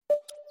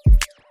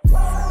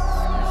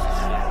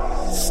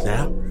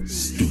Snap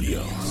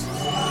Studios.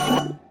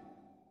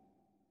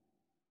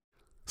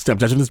 Snap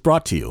Judgment is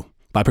brought to you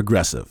by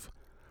Progressive,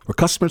 where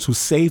customers who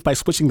save by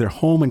switching their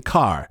home and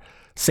car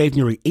save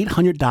nearly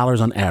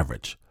 $800 on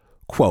average.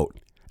 Quote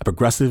at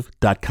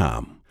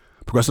Progressive.com.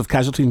 Progressive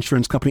Casualty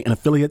Insurance Company and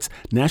affiliates,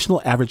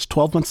 national average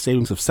 12-month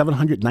savings of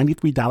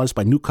 $793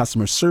 by new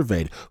customers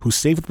surveyed who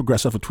saved with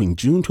Progressive between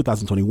June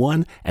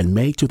 2021 and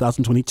May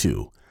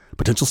 2022.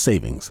 Potential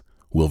savings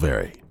will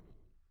vary.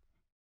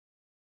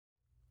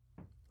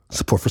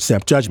 Support for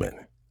Snap Judgment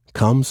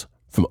comes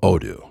from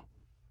Odoo.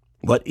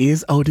 What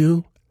is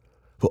Odoo?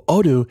 Well,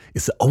 Odoo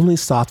is the only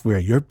software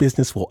your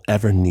business will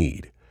ever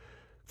need.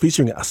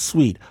 Featuring a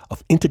suite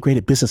of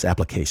integrated business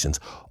applications,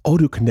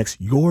 Odoo connects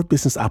your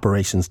business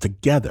operations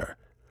together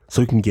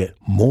so you can get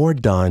more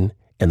done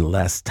in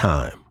less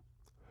time.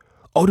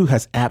 Odoo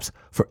has apps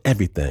for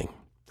everything: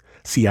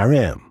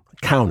 CRM,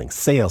 accounting,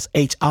 sales,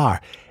 HR,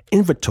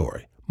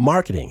 inventory,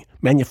 marketing,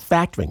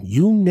 manufacturing,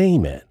 you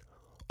name it.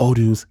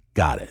 Odoo's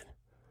got it.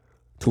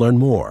 To learn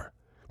more,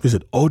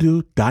 visit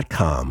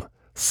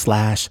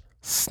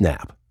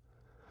odoo.com/snap.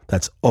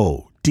 That's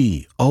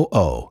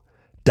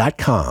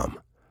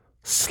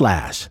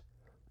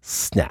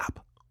odoo.com/snap.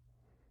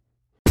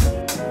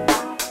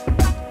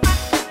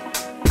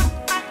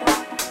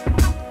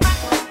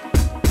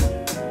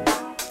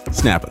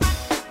 Snapping.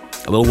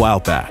 A little while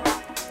back,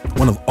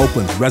 one of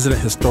Oakland's resident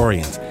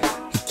historians,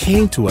 he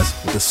came to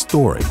us with a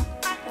story.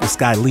 This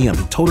guy, Liam,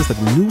 he told us that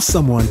we knew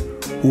someone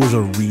who was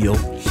a real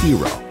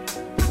hero,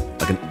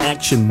 like an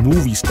action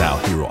movie style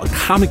hero, a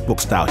comic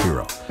book style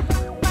hero,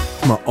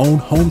 from our own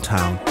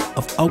hometown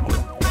of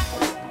Oakland.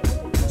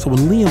 So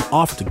when Liam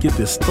offered to give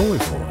this story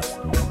for us,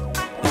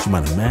 as you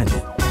might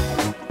imagine,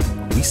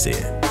 we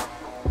said,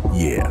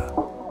 yeah.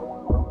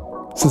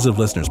 Sensitive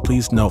listeners,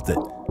 please note that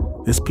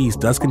this piece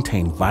does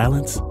contain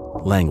violence,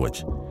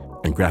 language,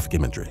 and graphic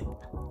imagery.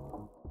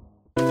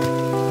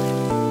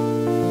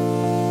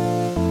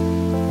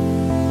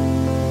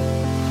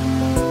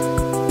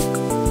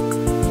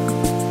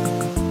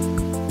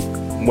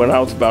 When I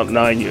was about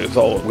 9 years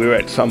old, we were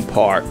at some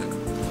park.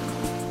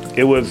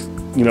 It was,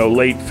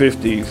 late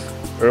 50s,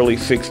 early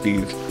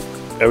 60s.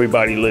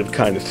 Everybody lived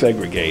kind of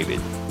segregated.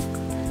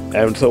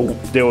 And so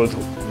there was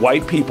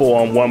white people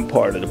on one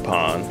part of the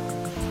pond,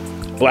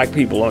 black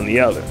people on the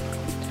other.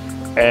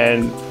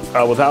 And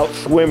I was out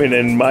swimming,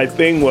 and my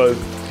thing was,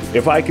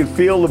 if I could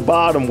feel the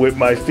bottom with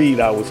my feet,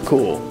 I was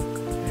cool.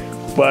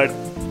 But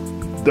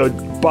the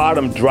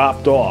bottom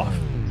dropped off.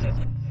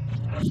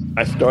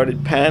 I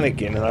started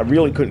panicking, and I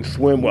really couldn't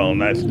swim well,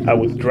 and I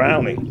was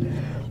drowning.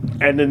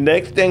 And the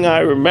next thing I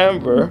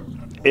remember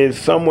is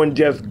someone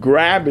just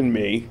grabbing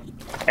me,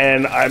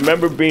 and I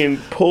remember being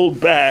pulled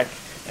back,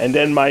 and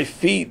then my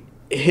feet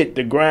hit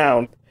the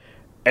ground,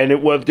 and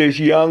it was this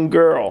young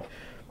girl,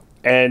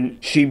 and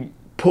she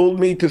pulled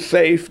me to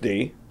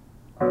safety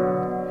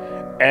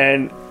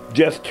and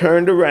just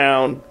turned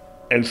around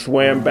and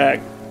swam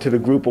back to the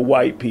group of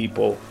white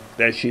people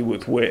that she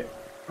was with.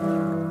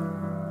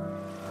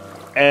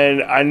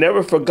 And I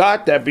never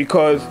forgot that,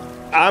 because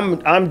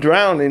I'm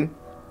drowning,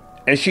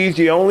 and she's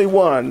the only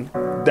one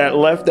that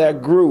left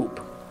that group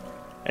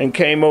and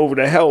came over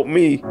to help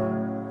me.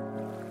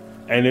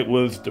 And it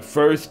was the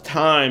first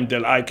time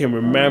that I can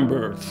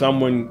remember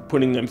someone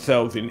putting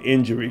themselves in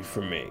injury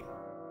for me.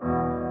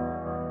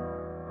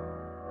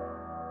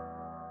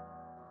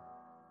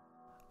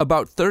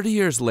 About 30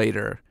 years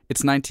later,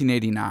 it's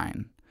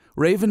 1989.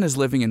 Raven is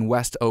living in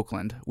West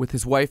Oakland with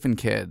his wife and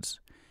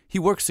kids. He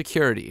works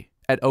security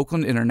at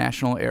Oakland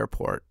International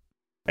Airport.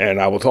 And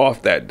I was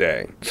off that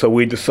day. So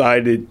we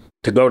decided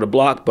to go to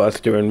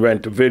Blockbuster and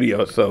rent a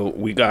video. So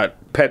we got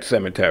Pet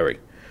Sematary.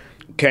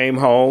 Came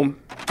home,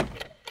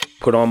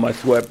 put on my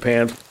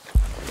sweatpants.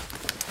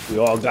 We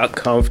all got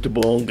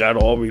comfortable and got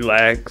all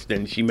relaxed,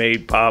 and she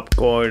made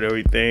popcorn and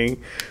everything,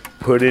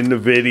 put in the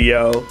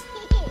video.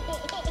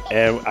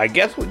 And I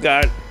guess we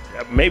got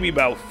maybe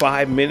about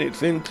 5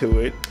 minutes into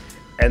it,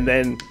 and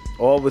then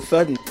all of a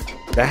sudden,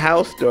 the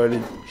house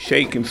started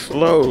shaking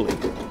slowly,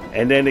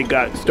 and then it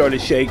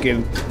started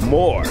shaking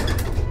more.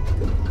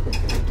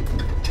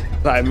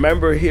 I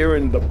remember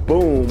hearing the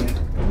boom,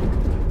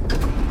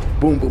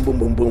 boom, boom, boom,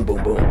 boom, boom,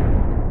 boom, boom.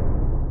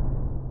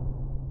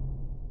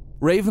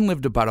 Raven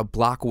lived about a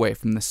block away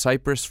from the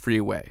Cypress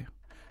Freeway.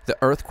 The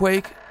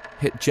earthquake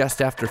hit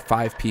just after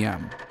 5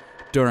 p.m.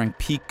 during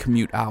peak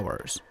commute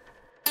hours.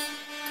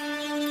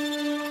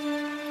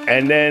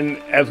 And then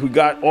as we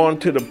got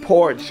onto the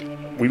porch,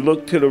 we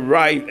looked to the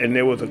right, and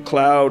there was a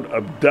cloud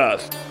of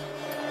dust.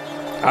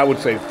 I would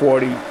say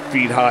 40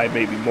 feet high,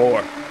 maybe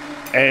more.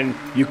 And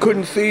you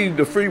couldn't see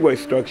the freeway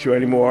structure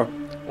anymore.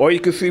 All you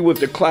could see was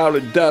the cloud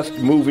of dust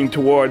moving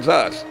towards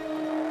us.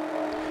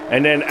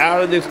 And then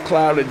out of this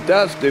cloud of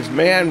dust, this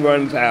man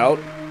runs out.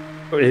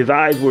 His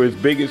eyes were as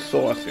big as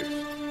saucers.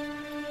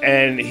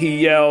 And he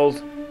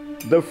yells,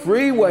 "The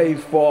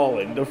freeway's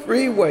falling, the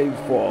freeway's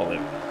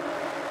falling."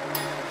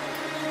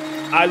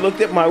 I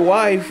looked at my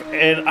wife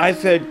and I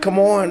said, "Come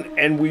on,"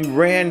 and we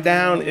ran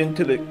down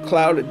into the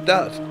cloud of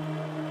dust.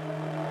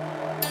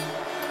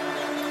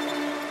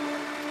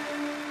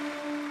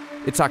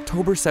 It's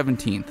October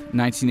 17th,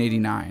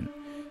 1989.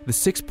 The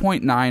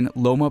 6.9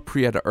 Loma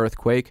Prieta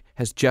earthquake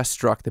has just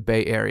struck the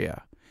Bay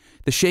Area.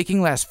 The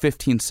shaking lasts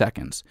 15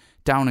 seconds,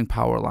 downing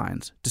power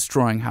lines,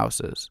 destroying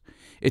houses.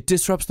 It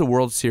disrupts the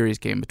World Series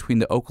game between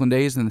the Oakland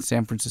A's and the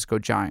San Francisco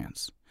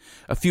Giants.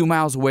 A few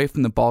miles away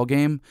from the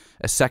ballgame,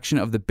 a section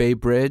of the Bay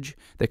Bridge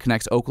that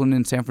connects Oakland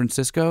and San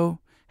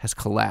Francisco has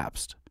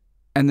collapsed.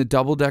 And the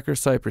double-decker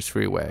Cypress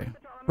Freeway,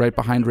 right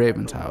behind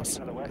Raven's house,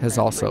 has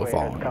also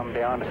fallen.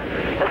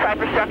 The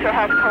Cypress structure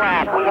has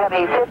collapsed. We have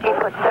a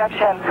 50-foot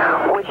section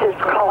which is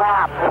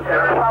collapsed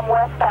from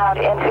westbound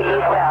into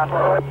eastbound.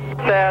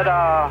 Said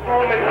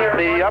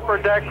the upper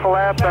deck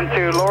collapsed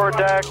into lower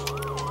deck.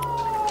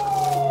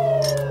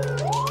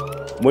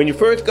 When you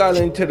first got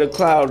into the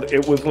cloud,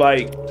 it was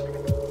like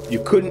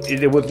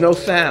there was no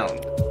sound.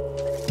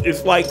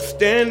 It's like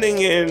standing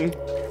in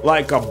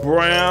like a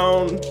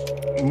brown,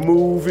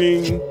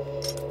 moving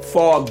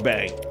fog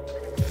bank,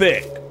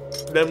 thick.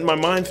 Then my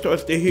mind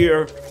starts to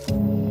hear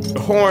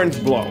horns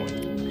blowing.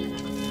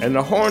 And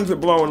the horns are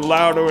blowing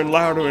louder and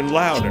louder and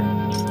louder.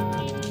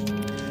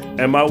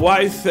 And my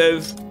wife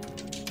says,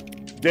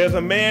 "There's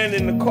a man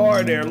in the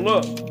car there,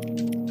 look."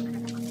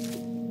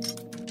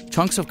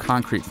 Chunks of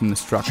concrete from the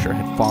structure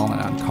had fallen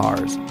on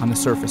cars on the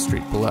surface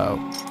street below.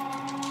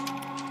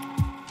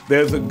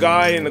 There's a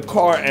guy in the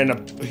car and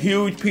a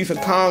huge piece of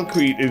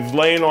concrete is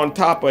laying on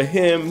top of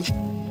him,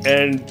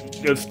 and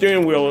the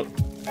steering wheel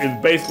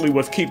is basically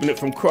what's keeping it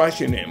from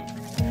crushing him.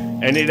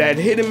 And it had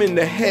hit him in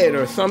the head,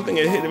 or something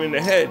had hit him in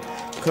the head,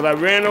 because I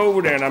ran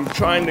over there and I'm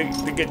trying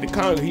to get the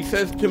concrete. He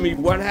says to me,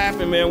 "What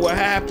happened, man? What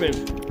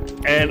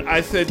happened?" And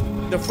I said,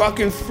 "The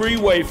fucking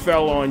freeway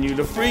fell on you.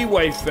 The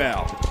freeway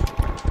fell."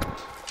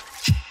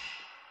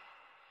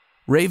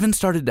 Raven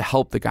started to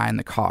help the guy in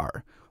the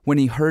car when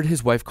he heard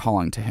his wife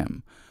calling to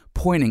him,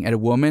 pointing at a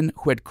woman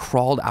who had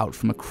crawled out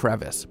from a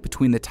crevice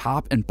between the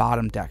top and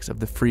bottom decks of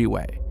the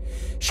freeway.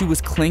 She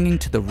was clinging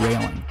to the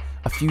railing,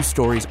 a few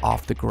stories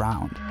off the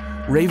ground.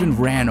 Raven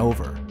ran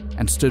over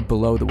and stood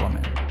below the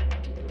woman.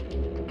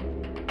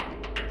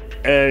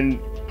 And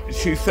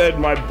she said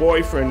my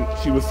boyfriend,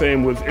 she was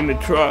saying, was in the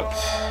truck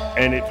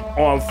and it's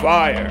on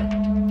fire.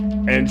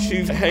 And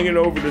she's hanging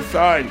over the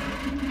side.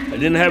 I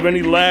didn't have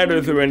any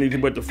ladders or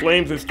anything, but the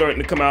flames are starting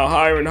to come out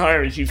higher and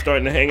higher, and she's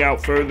starting to hang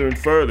out further and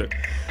further.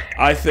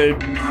 I said,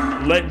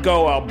 "Let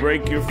go, I'll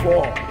break your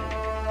fall."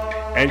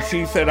 And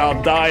she said, "I'll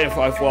die if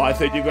I fall." I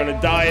said, "You're gonna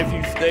die if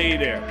you stay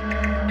there."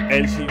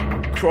 And she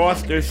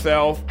crossed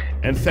herself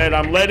and said,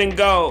 "I'm letting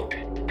go."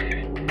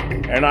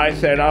 And I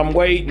said, "I'm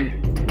waiting."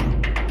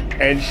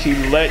 And she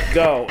let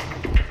go.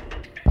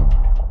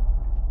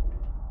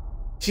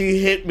 She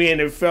hit me and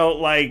it felt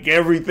like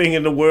everything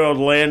in the world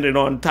landed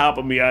on top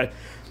of me.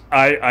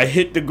 I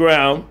hit the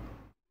ground.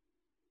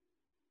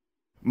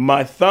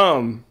 My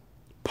thumb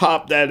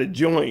popped out of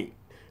joint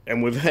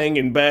and was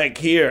hanging back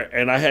here,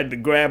 and I had to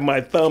grab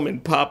my thumb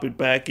and pop it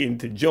back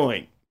into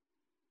joint.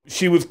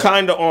 She was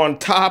kind of on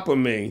top of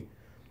me,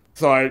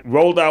 so I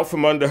rolled out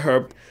from under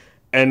her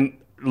and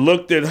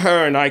looked at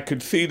her, and I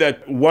could see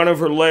that one of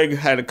her legs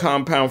had a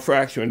compound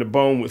fracture and the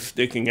bone was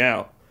sticking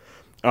out.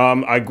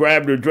 I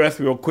grabbed her dress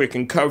real quick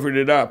and covered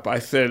it up. I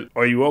said,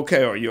 "Are you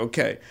okay? Are you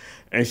okay?"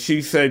 And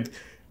she said,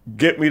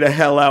 "Get me the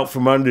hell out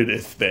from under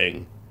this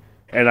thing."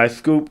 And I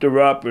scooped her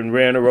up and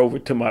ran her over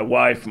to my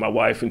wife. My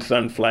wife and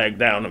son flagged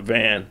down a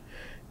van.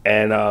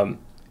 And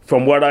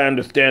from what I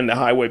understand, the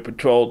Highway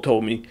Patrol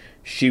told me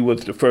she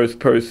was the first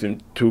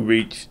person to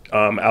reach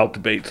Alta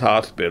Bates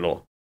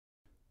Hospital.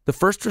 The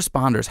first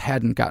responders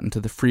hadn't gotten to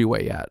the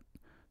freeway yet.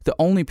 The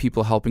only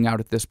people helping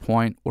out at this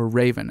point were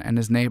Raven and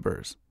his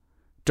neighbors.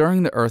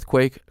 During the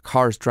earthquake,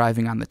 cars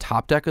driving on the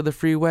top deck of the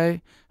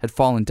freeway had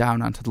fallen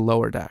down onto the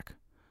lower deck.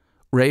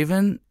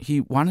 Raven, he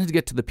wanted to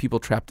get to the people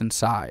trapped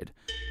inside.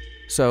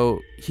 So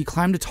he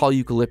climbed a tall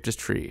eucalyptus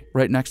tree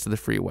right next to the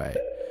freeway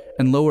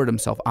and lowered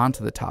himself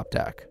onto the top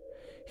deck.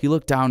 He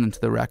looked down into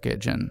the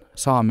wreckage and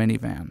saw a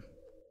minivan.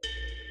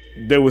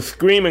 There was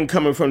screaming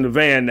coming from the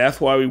van.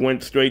 That's why we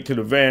went straight to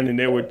the van, and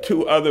there were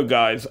two other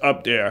guys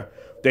up there.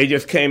 They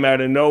just came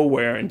out of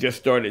nowhere and just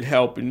started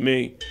helping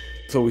me.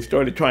 So we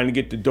started trying to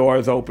get the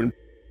doors open.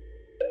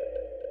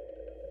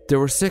 There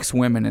were 6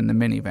 women in the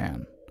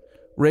minivan.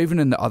 Raven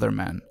and the other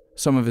men,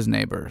 some of his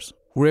neighbors,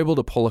 were able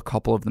to pull a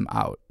couple of them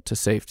out to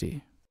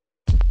safety.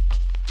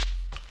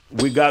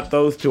 We got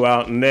those two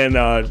out, and then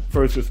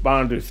first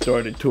responders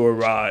started to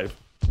arrive.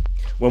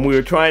 When we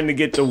were trying to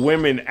get the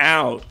women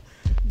out,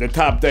 the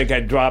top deck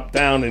had dropped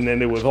down, and then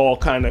there was all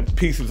kind of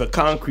pieces of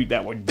concrete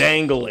that were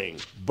dangling.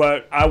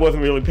 But I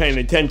wasn't really paying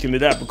attention to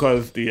that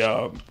because the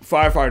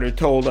firefighter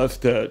told us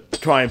to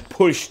try and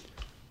push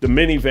the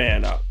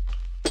minivan up.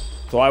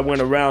 So I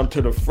went around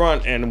to the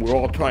front, and we're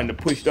all trying to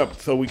push up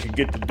so we could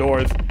get the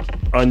doors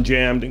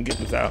unjammed and get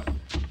this out.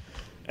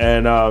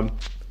 And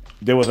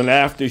there was an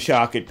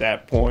aftershock at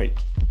that point.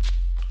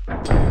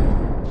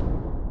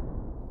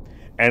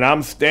 And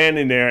I'm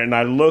standing there, and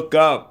I look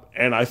up,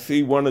 and I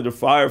see one of the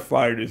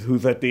firefighters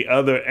who's at the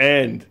other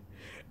end,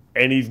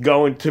 and he's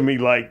going to me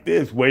like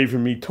this,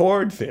 waving me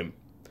towards him.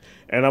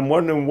 And I'm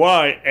wondering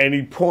why. And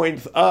he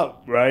points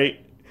up, right?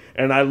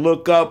 And I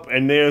look up,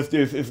 and there's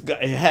this, it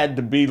had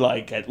to be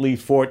like at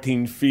least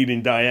 14 feet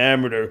in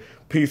diameter,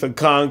 piece of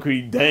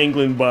concrete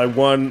dangling by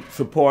one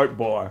support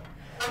bar.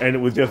 And it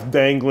was just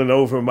dangling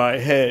over my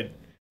head.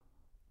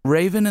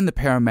 Raven and the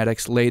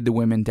paramedics laid the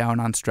women down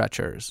on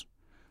stretchers.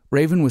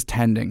 Raven was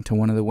tending to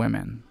one of the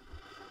women.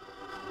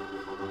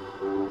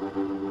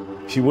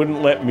 She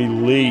wouldn't let me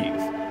leave.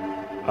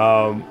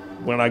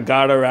 When I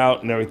got her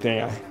out and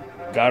everything, I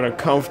got her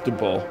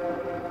comfortable,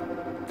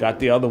 got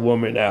the other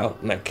woman out,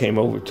 and I came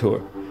over to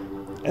her.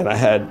 And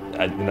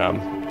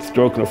I'm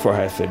stroking her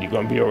forehead. I said, "You're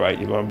going to be all right,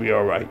 you're going to be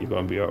all right, you're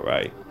going to be all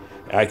right."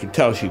 And I could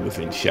tell she was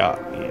in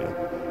shock, you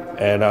know.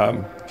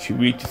 And she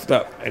reached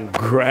up and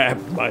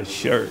grabbed my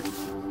shirt.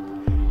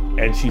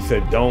 And she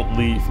said, "Don't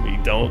leave me,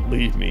 don't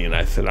leave me." And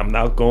I said, "I'm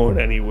not going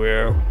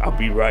anywhere. I'll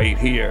be right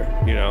here,"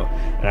 you know.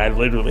 And I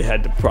literally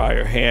had to pry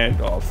her hand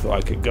off so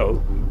I could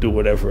go do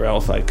whatever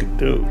else I could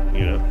do,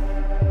 you know.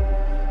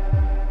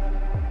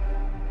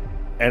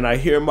 And I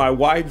hear my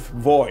wife's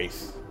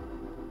voice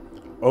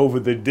over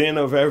the din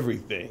of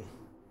everything.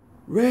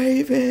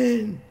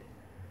 "Raven,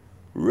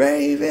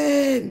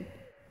 Raven."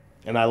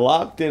 And I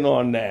locked in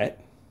on that.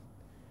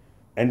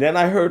 And then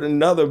I heard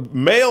another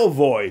male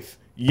voice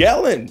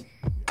yelling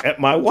at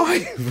my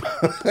wife.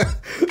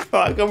 So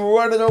I come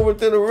running over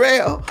to the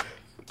rail,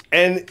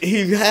 and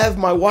he has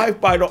my wife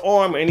by the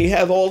arm, and he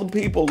has all the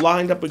people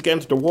lined up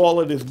against the wall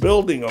of this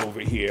building over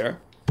here.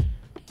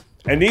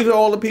 And these are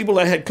all the people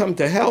that had come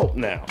to help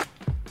now.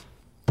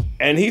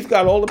 And he's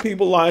got all the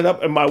people lined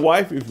up, and my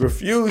wife is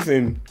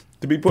refusing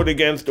to be put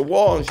against the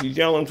wall, and she's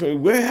yelling to me,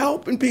 "We're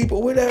helping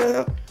people,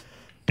 whatever."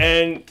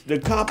 And the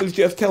cop is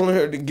just telling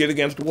her to get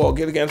against the wall,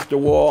 get against the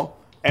wall.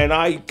 And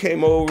I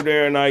came over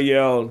there and I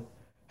yelled,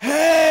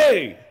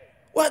 "Hey,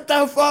 what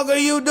the fuck are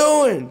you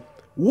doing?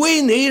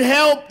 We need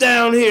help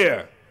down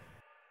here."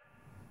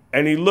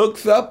 And he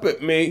looks up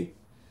at me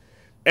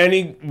and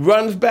he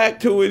runs back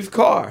to his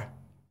car.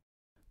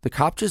 The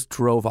cop just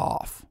drove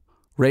off.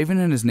 Raven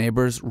and his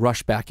neighbors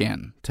rushed back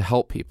in to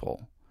help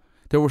people.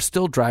 There were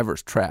still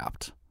drivers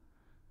trapped.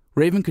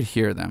 Raven could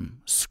hear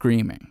them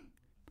screaming.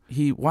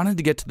 He wanted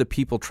to get to the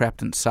people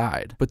trapped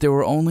inside, but there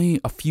were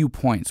only a few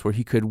points where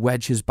he could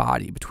wedge his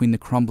body between the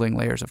crumbling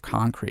layers of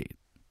concrete.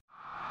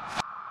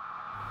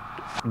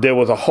 There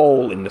was a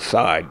hole in the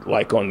side,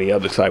 like on the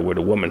other side where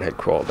the woman had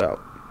crawled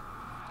out.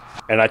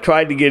 And I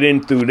tried to get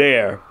in through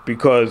there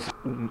because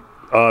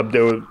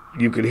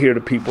you could hear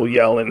the people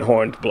yelling,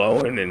 horns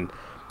blowing, and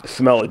the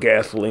smell of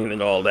gasoline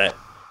and all that.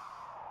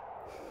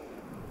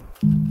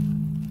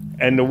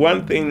 And the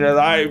one thing that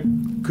I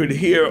could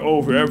hear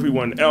over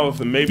everyone else,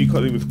 and maybe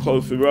because he was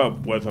closer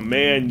up, was a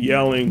man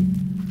yelling,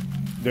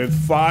 "There's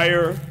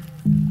fire,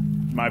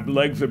 my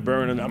legs are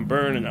burning, I'm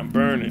burning, I'm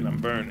burning, I'm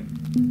burning."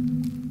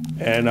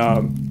 And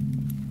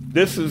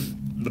this is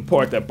the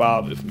part that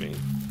bothers me.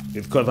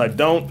 It's because I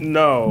don't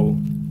know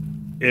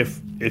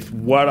if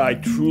what I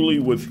truly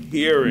was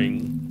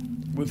hearing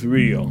was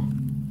real.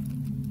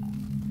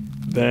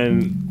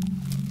 Then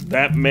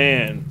that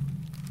man,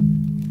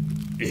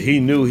 he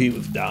knew he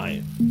was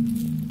dying,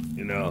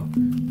 you know.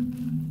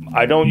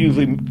 I don't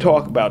usually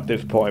talk about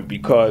this point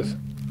because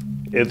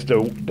it's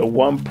the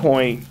one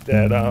point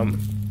that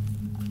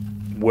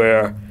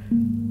where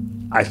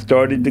I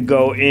started to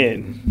go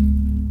in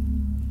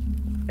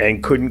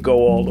and couldn't go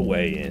all the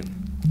way in.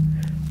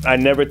 I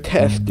never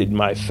tested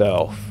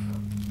myself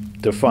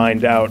to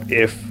find out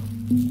if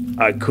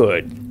I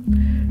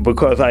could,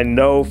 because I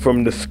know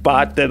from the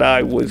spot that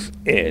I was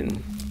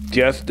in,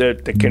 just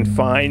the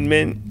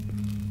confinement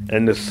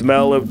and the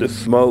smell of the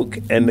smoke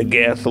and the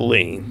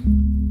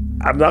gasoline,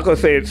 I'm not going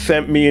to say it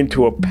sent me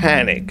into a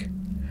panic,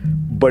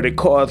 but it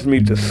caused me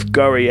to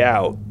scurry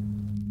out.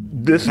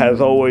 This has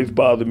always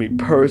bothered me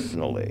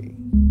personally.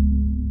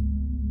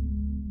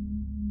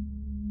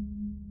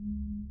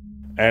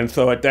 And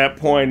so at that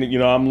point, you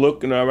know, I'm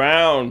looking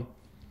around,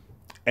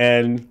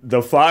 and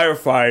the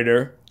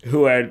firefighter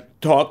who had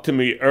talked to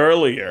me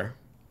earlier,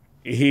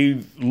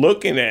 he's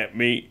looking at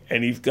me,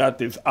 and he's got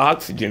this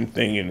oxygen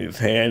thing in his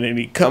hand, and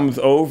he comes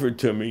over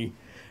to me,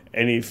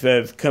 and he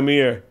says, "Come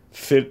here,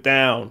 sit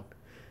down."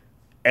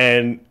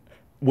 And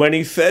when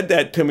he said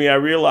that to me, I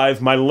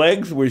realized my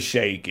legs were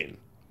shaking.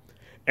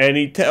 And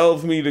he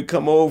tells me to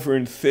come over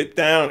and sit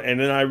down, and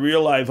then I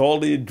realized all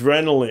the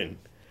adrenaline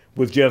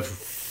was just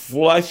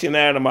flushing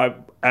out of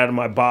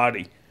my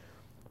body.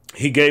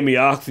 He gave me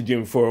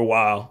oxygen for a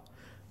while,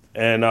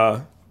 and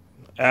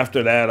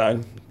after that, I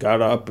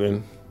got up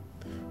and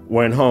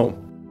went home.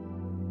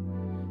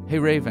 Hey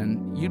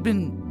Raven, you'd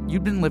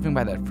been living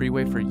by that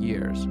freeway for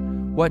years.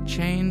 What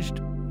changed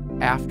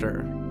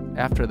after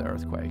the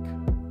earthquake?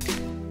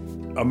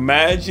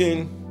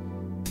 Imagine,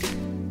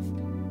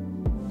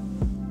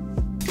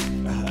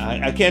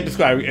 I can't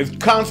describe it. It's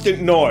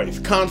constant noise,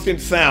 constant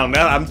sound.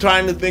 I'm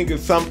trying to think of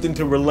something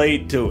to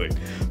relate to it,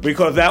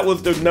 because that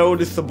was the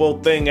noticeable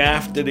thing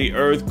after the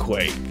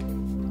earthquake,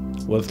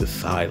 was the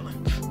silence.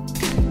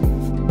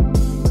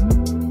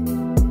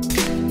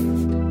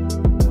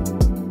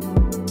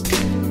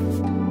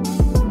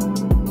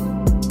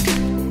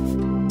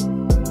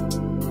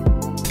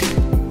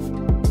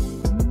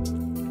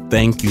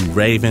 Thank you,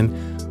 Raven,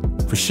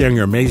 for sharing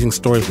your amazing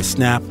stories with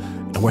Snap.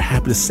 And we're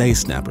happy to say,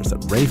 Snappers,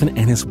 that Raven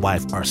and his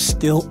wife are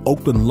still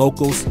Oakland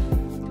locals,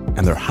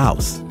 and their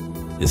house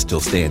is still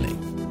standing.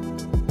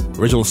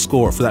 Original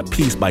score for that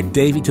piece by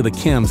Davey to the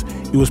Kims.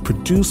 It was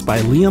produced by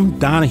Liam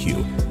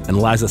Donahue and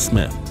Liza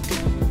Smith.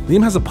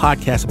 Liam has a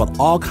podcast about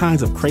all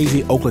kinds of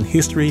crazy Oakland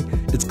history.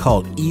 It's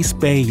called East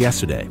Bay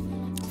Yesterday.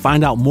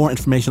 Find out more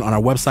information on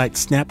our website,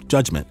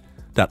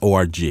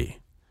 snapjudgment.org.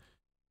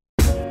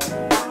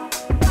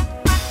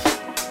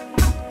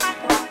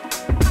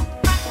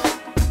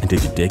 And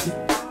did you dig it?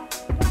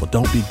 Well,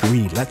 don't be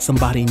greedy. Let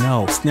somebody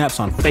know. Snap's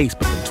on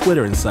Facebook and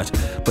Twitter and such.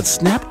 But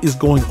Snap is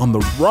going on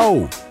the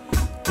road.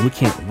 And we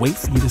can't wait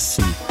for you to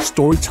see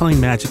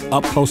storytelling magic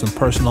up close and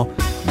personal,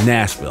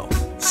 Nashville.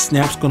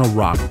 Snap's gonna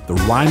rock the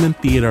Ryman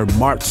Theater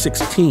March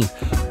 16th,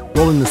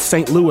 rolling to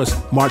St. Louis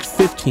March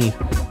 15th,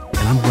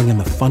 and I'm bringing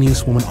the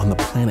funniest woman on the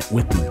planet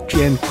with me,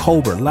 Jen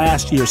Colbert.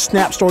 Last year's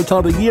Snap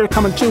Storyteller of the Year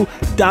coming too,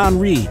 Don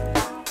Reed.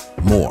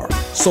 More,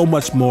 so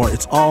much more.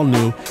 It's all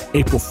new.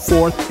 April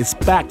 4th, it's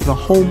back to the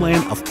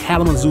homeland of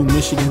Kalamazoo,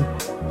 Michigan,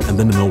 and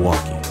then to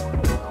Milwaukee.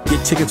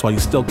 Get tickets while you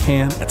still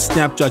can at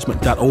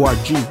snapjudgment.org.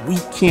 We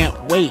can't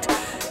wait.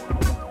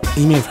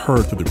 You may have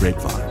heard through the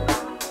grapevine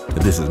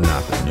that this is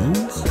not the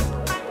news.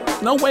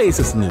 No way is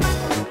this news.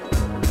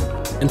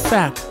 In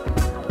fact,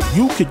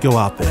 you could go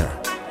out there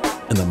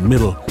in the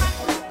middle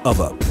of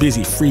a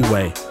busy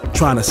freeway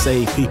trying to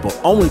save people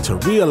only to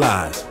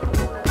realize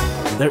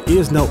there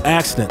is no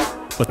accident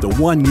but the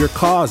one you're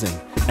causing,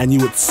 and you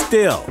would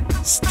still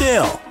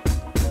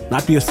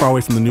not be as far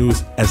away from the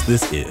news as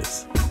this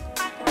is.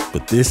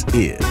 But this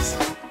is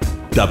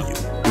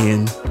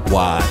WNYC.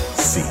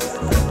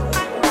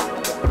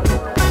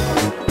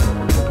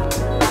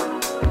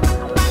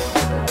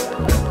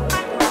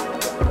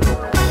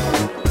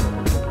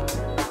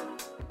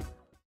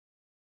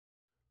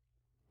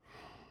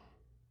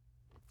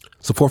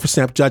 Support for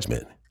Snap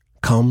Judgment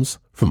comes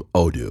from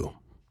Odoo.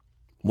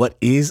 What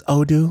is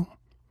Odoo?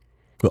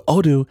 Well,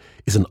 Odoo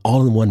is an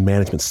all-in-one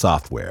management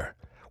software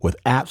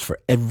with apps for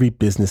every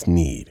business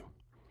need.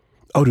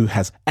 Odoo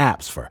has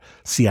apps for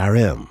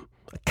CRM,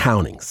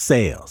 accounting,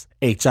 sales,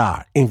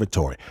 HR,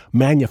 inventory,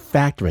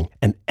 manufacturing,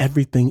 and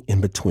everything in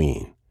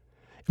between.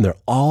 And they're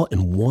all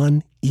in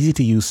one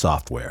easy-to-use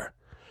software.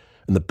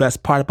 And the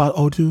best part about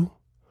Odoo?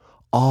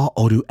 All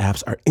Odoo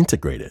apps are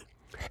integrated,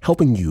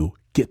 helping you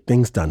get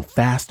things done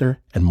faster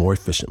and more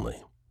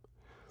efficiently.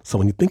 So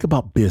when you think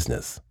about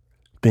business,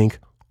 think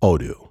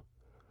Odoo.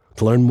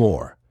 To learn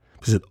more,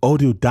 visit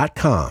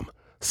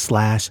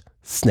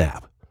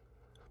odoo.com/snap.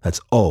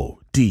 That's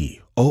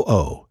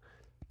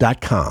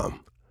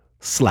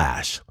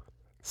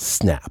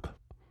ODOO.com/snap.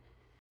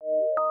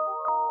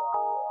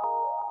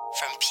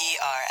 From